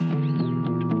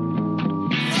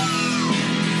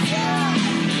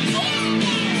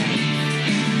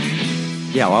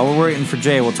Yeah, while we're waiting for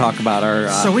Jay, we'll talk about our...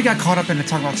 So we got caught up in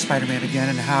talking about Spider-Man again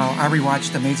and how I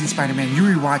rewatched Amazing Spider-Man.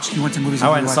 You went to movies. I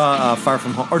went and saw Far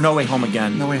From Home, or No Way Home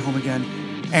Again. No Way Home Again.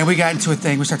 And we got into a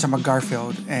thing. We started talking about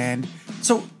Garfield. And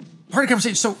so part of the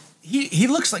conversation, so he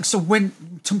looks like, so when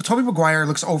Tobey Maguire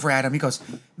looks over at him, he goes,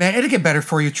 man, it'll get better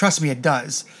for you. Trust me, it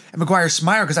does. And Maguire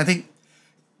smiled because I think,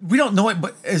 we don't know it,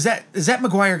 but is that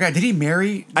Maguire guy? Did he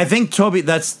marry? I think Tobey.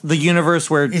 That's the universe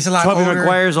where he's a lot Tobey older.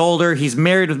 Maguire's older. He's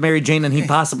married with Mary Jane, and he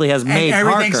possibly has May and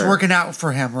everything's Parker. working out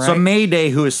for him, right? So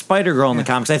Mayday, who is Spider Girl in the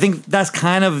comics, I think that's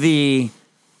kind of the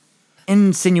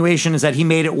insinuation is that he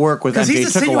made it work with MJ. Because he's It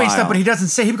took a insinuating while. stuff, but he doesn't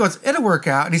say. He goes, "It'll work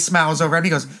out," and he smiles over, and he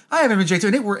goes, "I have MJ too,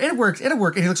 and it worked, and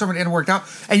he looks over, and it worked out."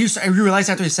 And you realize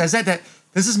after he says that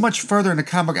this is much further in the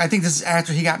comic book. I think this is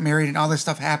after he got married and all this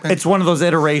stuff happened. It's one of those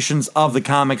iterations of the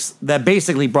comics that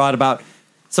basically brought about.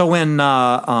 So when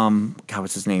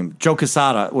what's his name? Joe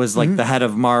Quesada was like the head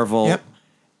of Marvel. Yep.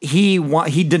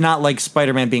 He did not like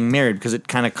Spider-Man being married because it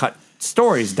kind of cut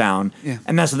stories down. Yeah.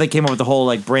 And that's what they came up with the whole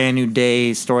like Brand New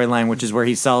Day storyline, which is where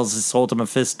he sells his soul to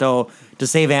Mephisto to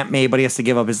save Aunt May, but he has to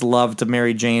give up his love to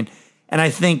Mary Jane. And I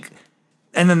think.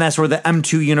 And then that's where the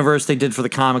M2 universe they did for the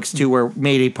comics too, where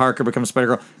Mayday Parker becomes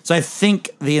Spider-Girl. So I think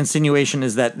the insinuation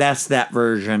is that that's that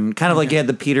version. Kind of like you had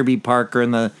the Peter B. Parker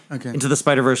in the Into the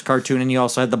Spider-Verse cartoon, and you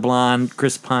also had the blonde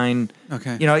Chris Pine.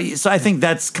 Okay. You know, so I think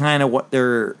that's kind of what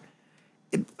they're...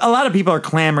 A lot of people are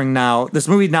clamoring now. This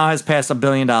movie now has passed $1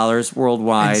 billion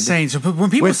worldwide. Insane. So when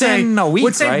people Within a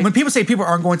week, right? when people say people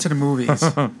aren't going to the movies,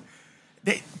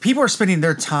 people are spending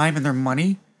their time and their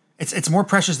money. It's more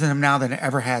precious to them now than it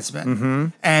ever has been. Mm-hmm.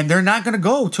 And they're not going to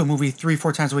go to a movie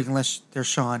 3-4 times a week unless they're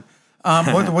Sean.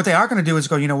 What they are going to do is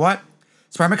go, you know what?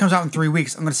 Spider-Man comes out in 3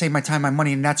 weeks. I'm going to save my time, my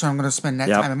money, and that's what I'm going to spend that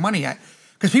time and money at.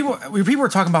 Because people were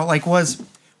talking about, like, was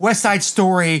West Side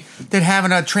Story, did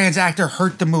having a trans actor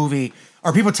hurt the movie?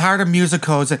 Are people tired of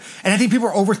musicals? And I think people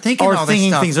are overthinking all this stuff. Or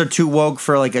thinking things are too woke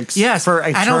for, like, for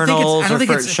Eternals or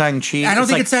for Shang-Chi. I don't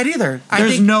think it's that either.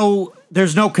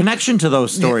 There's no connection to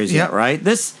those stories yet, right?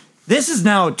 This is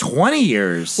now 20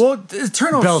 years. Well,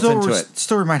 Eternal built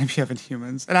still reminded me of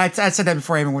Inhumans. And I said that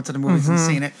before I even went to the movies and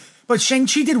seen it. But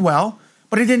Shang-Chi did well,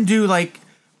 but it didn't do like...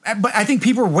 But I think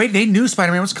people were waiting. They knew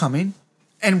Spider-Man was coming.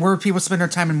 And where people spend their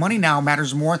time and money now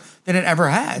matters more than it ever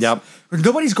has. Yep.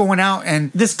 Nobody's going out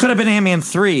and... This could have been Ant-Man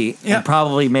 3 and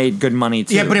probably made good money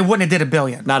too. Yeah, but it wouldn't have did $1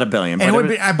 billion. Not $1 billion.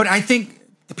 But I think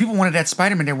the people wanted that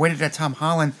Spider-Man. They waited that Tom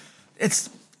Holland.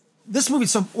 This movie,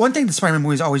 so one thing the Spider-Man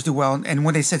movies always do well, and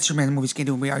when they said Superman movies can't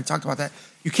do it, we already talked about that.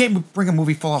 You can't bring a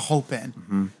movie full of hope in.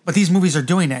 Mm-hmm. But these movies are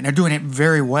doing that, and they're doing it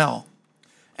very well.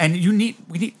 And we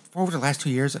need, for over the last 2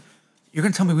 years, you're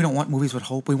going to tell me we don't want movies with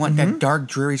hope? We want that dark,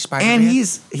 dreary Spider-Man? And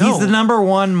he's the number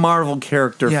one Marvel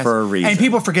character for a reason. And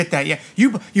people forget that,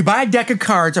 You buy a deck of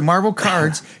cards, of Marvel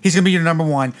cards, he's going to be your number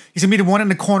one. He's going to be the one in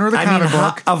the corner of the comic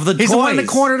book. He's the one in the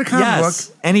corner of the comic book.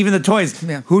 And even the toys.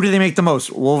 Yeah. Who do they make the most?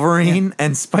 Wolverine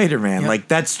and Spider-Man. Like,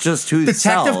 that's just who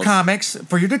Detective sells. Comics,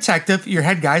 for your detective, your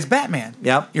head guy's Batman.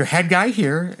 Yep. Your head guy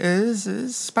here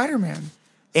is Spider-Man.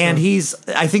 And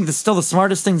I think still the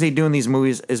smartest things they do in these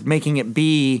movies is making it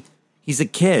be... He's a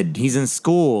kid. He's in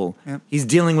school. Yep. He's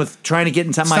dealing with trying to get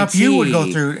into MIT. Stuff you would go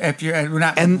through if you're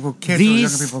not kids or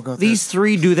younger people go through. These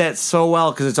three do that so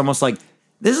well because it's almost like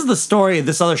this is the story.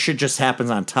 This other shit just happens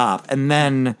on top and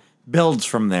then builds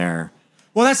from there.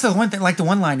 Well, that's the one thing. Like the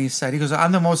one line he said, he goes,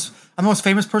 "I'm the most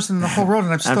famous person in the whole world,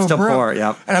 and I'm still broke. Poor.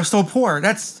 Yep. And I'm still poor."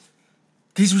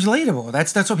 He's relatable.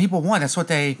 That's what people want. That's what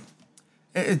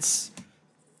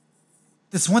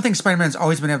That's one thing Spider-Man's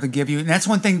always been able to give you, and that's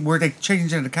one thing where they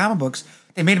changed it into the comic books.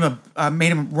 They made him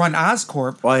run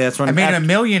Oscorp. Well, that's when and made him a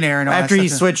millionaire. And all after that he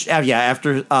stuff. switched,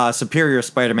 after Superior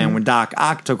Spider-Man, when Doc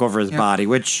Ock took over his body.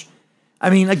 Which, I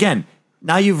mean, again,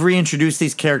 now you've reintroduced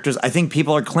these characters. I think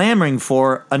people are clamoring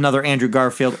for another Andrew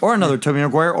Garfield or another Tobey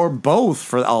Maguire or both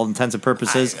for all intents and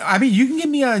purposes. I mean, you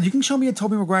can show me a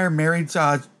Tobey Maguire married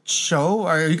show,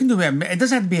 or you can do it. It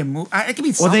doesn't have to be a movie. It can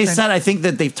be something. Well, they said I think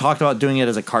that they've talked about doing it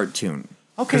as a cartoon.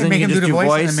 Okay, make him do the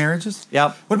voice in the marriages.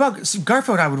 Yep. What about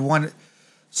Garfield? I would want.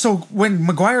 So when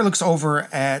Maguire looks over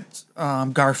at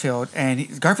Garfield,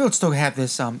 and Garfield still have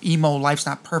this emo life's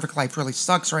not perfect, life really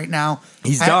sucks right now.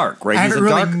 He's dark, right?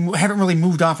 Haven't really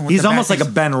moved on from. He's almost like a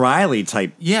Ben Reilly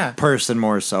type person,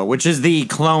 more so, which is the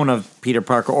clone of Peter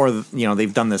Parker, or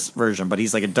they've done this version, but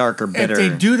he's like a darker, bitter.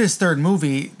 If they do this third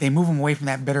movie, they move him away from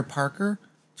that bitter Parker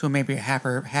to maybe a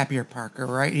happier Parker,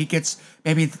 right? He gets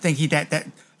maybe think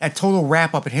that total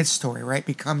wrap up in his story, right,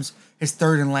 becomes his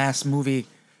third and last movie.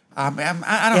 I don't know.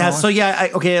 Yeah, so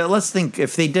okay, let's think.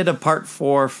 If they did a part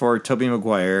 4 for Tobey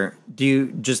Maguire, do you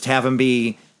just have him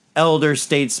be elder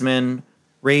statesman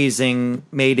raising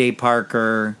Mayday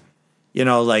Parker. You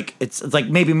know, like it's like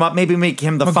maybe make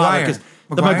him the father, because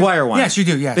the Maguire one. Yes, you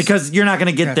do. Yes, because you're not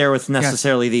going to get Yes. there with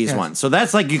necessarily Yes. these Yes. ones. So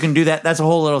that's like you can do that. That's a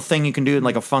whole little thing you can do in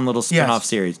like a fun little spin-off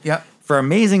series. Yep. For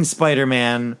Amazing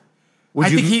Spider-Man,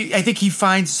 I think he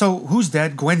finds. So who's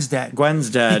dead? Gwen's dead. Gwen's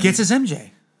dead. He gets his MJ.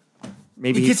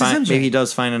 maybe he gets his MJ. maybe he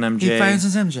does find an MJ. He finds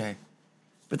his MJ.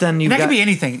 but then you And that got, could be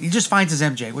anything. He just finds his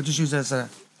MJ. We'll just use it as a.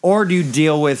 or do you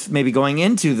deal with maybe going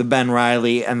into the Ben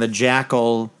Reilly and the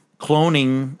Jackal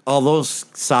cloning all those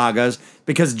sagas,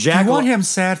 because I Jackal want him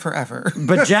sad forever.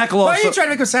 But Jackal Why are also you trying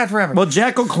to make him sad forever? well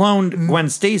Jackal cloned Gwen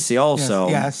Stacy also.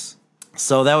 Yes.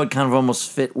 So that would kind of almost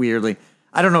fit weirdly.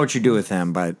 I don't know what you do with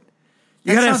him, but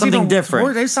you That gotta have sounds something even different.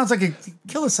 worse. It sounds like he'd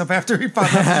kill himself after he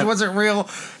found out it wasn't real.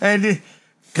 And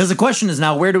Because the question is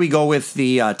now, where do we go with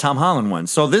the Tom Holland one?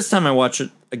 So this time I watched it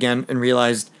again and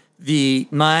realized the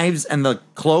knives and the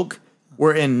cloak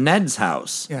were in Ned's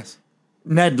house. yes.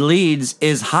 Ned Leeds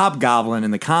is Hobgoblin in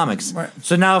the comics. Right.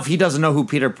 So now if he doesn't know who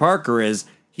Peter Parker is,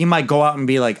 he might go out and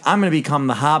be like, I'm going to become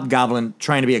the Hobgoblin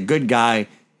trying to be a good guy.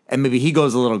 And maybe he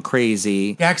goes a little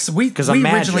crazy. Yeah, because we of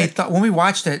originally magic. thought when we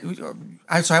watched it.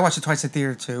 I watched it twice at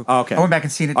theater too. Oh, okay. I went back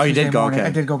and seen it. Oh, you Tuesday did go, morning. okay.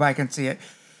 I did go back and see it.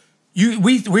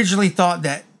 We originally thought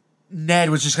that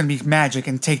Ned was just going to be magic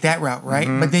and take that route, right?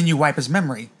 But then you wipe his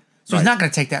memory, so he's Right. not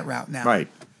going to take that route now. Right.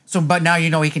 So, but now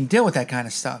you know he can deal with that kind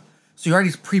of stuff. So you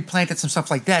already pre-planted some stuff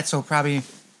like that. So probably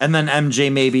And then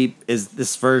MJ maybe is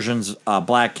this version's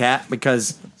Black Cat,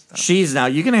 because she's now,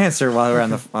 you can answer while we're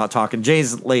on the talking.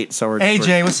 Jay's late, so we're. Hey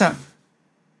Jay, what's up?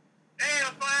 Hey,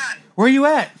 what's going on? Where you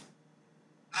at?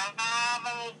 I'm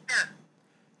almost here.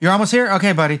 You're almost here.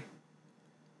 Okay, buddy.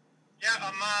 Yeah,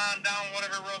 I'm down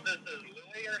whatever road this is,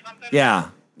 Louis or something? Yeah.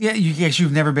 Yeah,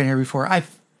 you've never been here before.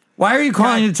 Why are you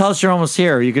calling to tell us you're almost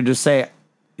here? You could just say,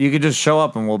 you could just show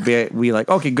up and we'll be like,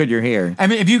 okay, good, you're here. I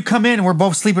mean, if you come in and we're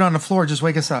both sleeping on the floor, just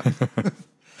wake us up. What?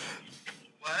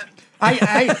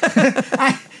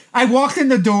 I walked in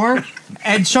the door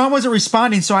and Sean wasn't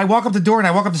responding, so I walk up the door and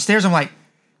I walk up the stairs. I'm like,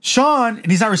 Sean,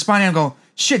 and he's not responding. I go,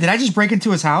 shit, did I just break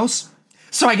into his house?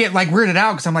 So I get like weirded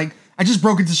out because I'm like, I just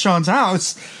broke into Sean's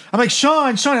house. I'm like,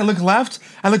 Sean. I look left,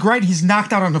 I look right. He's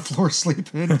knocked out on the floor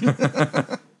sleeping.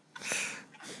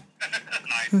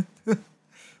 Nice.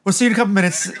 We'll see you in a couple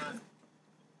minutes. Yep,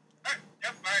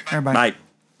 all right, bye. Everybody. Right.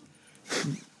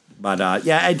 But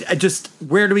yeah, I just,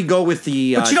 where do we go with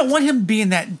the? But you don't want him being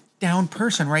that down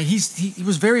person, right? He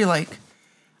was very like,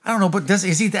 I don't know, but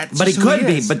is he that? But he just who could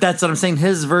be. is? But that's what I'm saying.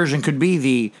 His version could be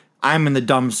the I'm in the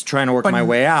dumps trying to work my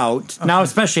way out. Now,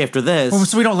 especially after this,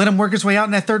 so we don't let him work his way out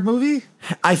in that third movie.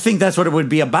 I think that's what it would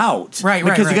be about. Right,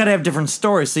 Because right. you got to have different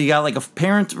stories. So you got like a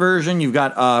parent version. You've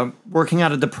got working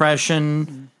out of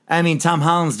depression. I mean, Tom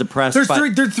Holland's depressed. There's but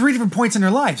three different points in their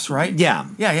lives, right? Yeah.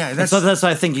 Yeah. So that's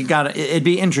why I think you got to. It'd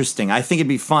be interesting. I think it'd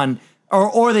be fun.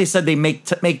 Or they said they make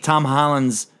Tom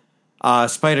Holland's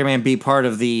Spider-Man be part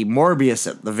of the Morbius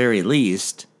at the very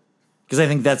least. Because I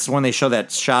think that's when they show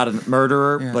that shot of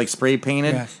Murderer, Yeah. like spray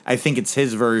painted. Yes. I think it's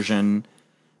his version.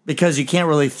 Because you can't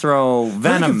really throw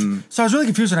Venom. So I was really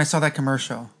confused when I saw that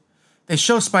commercial. They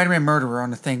show Spider-Man Murderer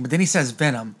on the thing, but then he says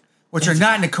Venom, which are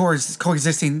not in the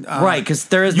coexisting. Right, because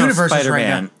there is no universes right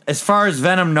Spider-Man. now. As far as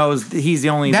Venom knows, he's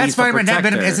the only That lethal Spider-Man, that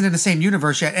Venom protector. isn't in the same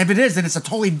universe yet. If it is, then it's a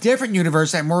totally different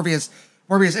universe that Morbius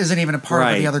isn't even a part of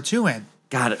Right. the other two in.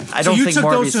 God, I So don't you think took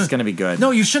those Morbius two- is going to be good.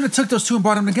 No, you shouldn't have took those two and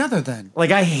brought them together then.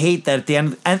 Like, I hate that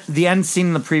at the end scene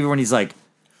in the preview when he's like,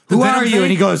 "Who The Venom are you?" thing?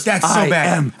 And he goes, "That's so "I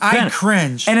bad." am I Venom."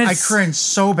 cringe. And I cringe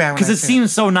so bad because it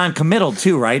seems so non-committal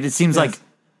too, right? It seems like,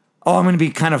 oh, I'm going to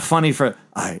be kind of funny for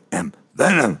I am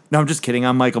Venom. No, I'm just kidding.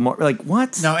 I'm Michael Moore. Like,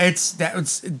 what? No, that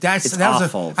was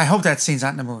awful. I hope that scene's not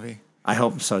in the movie. I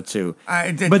hope so too.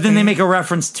 But But then they make a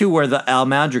reference too, where the Al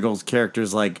Madrigal's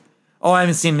character's like, "Oh, I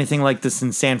haven't seen anything like this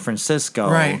in San Francisco."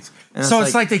 Right. And So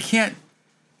it's like they can't.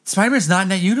 Spider-Man's not in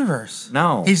that universe.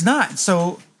 No. He's not.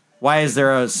 So why is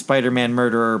there a Spider-Man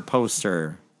murderer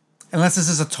poster? unless this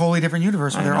is a totally different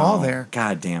universe where they're all there.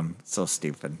 God damn, so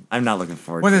stupid. I'm not looking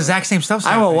forward Where to the it. exact same stuff's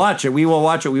I will happening. watch it. We will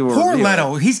watch it. We will Poor review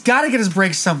Leto. it. He's got to get his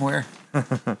break somewhere.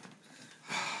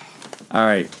 All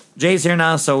right. Jay's here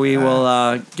now, so we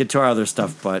will get to our other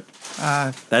stuff, but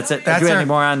that's it. That's Do you have our- any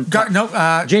more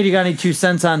on? Jay, do you got any 2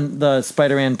 cents on the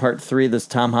Spider-Man Part 3, this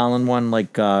Tom Holland one,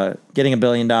 like getting $1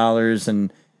 billion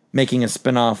and making a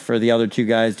spinoff for the other two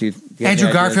guys? Do you have any Andrew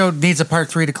ideas? Garfield needs a part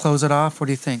 3 to close it off. What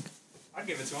do you think? I'd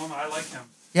give it to him. I like him.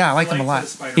 Yeah, I like him a the lot.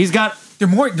 Spider-Man. He's got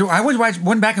I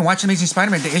went back and watched Amazing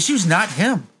Spider-Man. The issue's not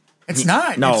him. It's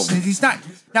not. no. He's not.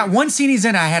 Not one scene he's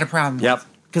in, I had a problem with. Yep.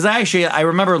 Because I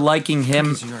remember liking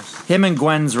him. Cookies are yours. Him and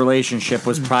Gwen's relationship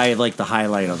was probably like the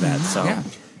highlight of that. So Yeah.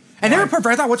 And they were perfect.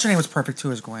 I thought what's her name was perfect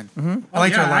too as Gwen. Mm-hmm. I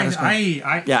liked her a lot as Gwen.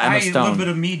 Emma A Stone. little bit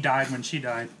of me died when she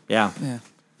died. Yeah. Yeah.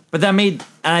 But that made,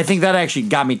 and I think that actually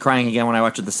got me crying again when I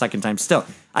watched it the second time. Still,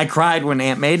 I cried when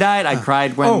Aunt May died. I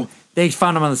cried when they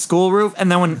found him on the school roof,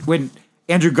 and then when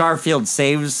Andrew Garfield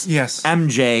saves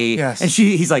MJ, and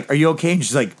he's like, "Are you okay?" And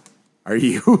she's like, "Are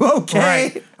you okay?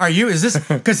 Right. Are you? Is this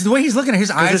because the way he's looking at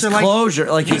his eyes his are like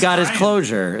closure? Like he got his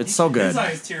closure. It's so good. His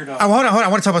eyes teared up. Hold on. I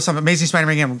want to talk about something. Amazing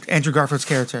Spider-Man again. Andrew Garfield's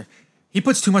character. He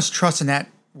puts too much trust in that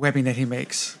webbing that he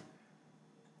makes.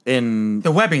 In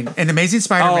the webbing in Amazing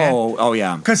Spider-Man. Oh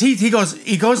yeah. Because he goes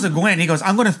to Gwen. He goes,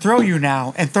 "I'm going to throw you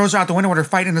now," and throws her out the window when they're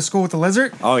fighting in the school with the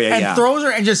lizard. Oh yeah, and throws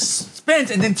her and just spins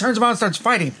and then turns around and starts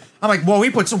fighting. I'm like, whoa, he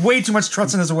puts way too much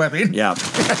trust in his webbing. Yeah,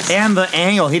 and the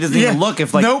angle he doesn't even look.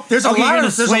 If like nope, there's a lot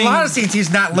of scenes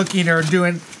he's not looking or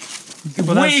doing.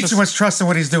 Way too much trust in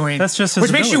what he's doing. That's just his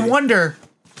which makes ability. you wonder: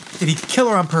 did he kill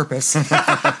her on purpose?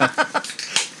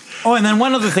 Oh, and then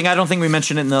one other thing I don't think we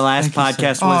mentioned it in the last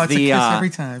podcast was it's a kiss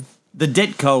every time. The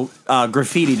Ditko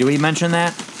graffiti. Do we mention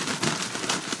that?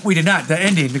 We did not. The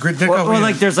ending. The Ditko. Or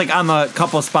like there's like on a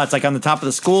couple of spots, like on the top of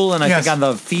the school, and I think on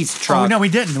the feast truck. Oh no, we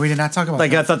didn't. We did not talk about. Like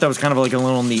that. I thought that was kind of like a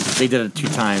little neat. They did it 2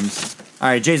 times. All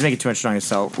right, Jay's making too much noise,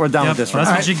 so we're done with this one.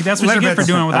 That's what you get for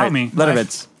doing without me.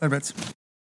 Letterbits. Letterbits.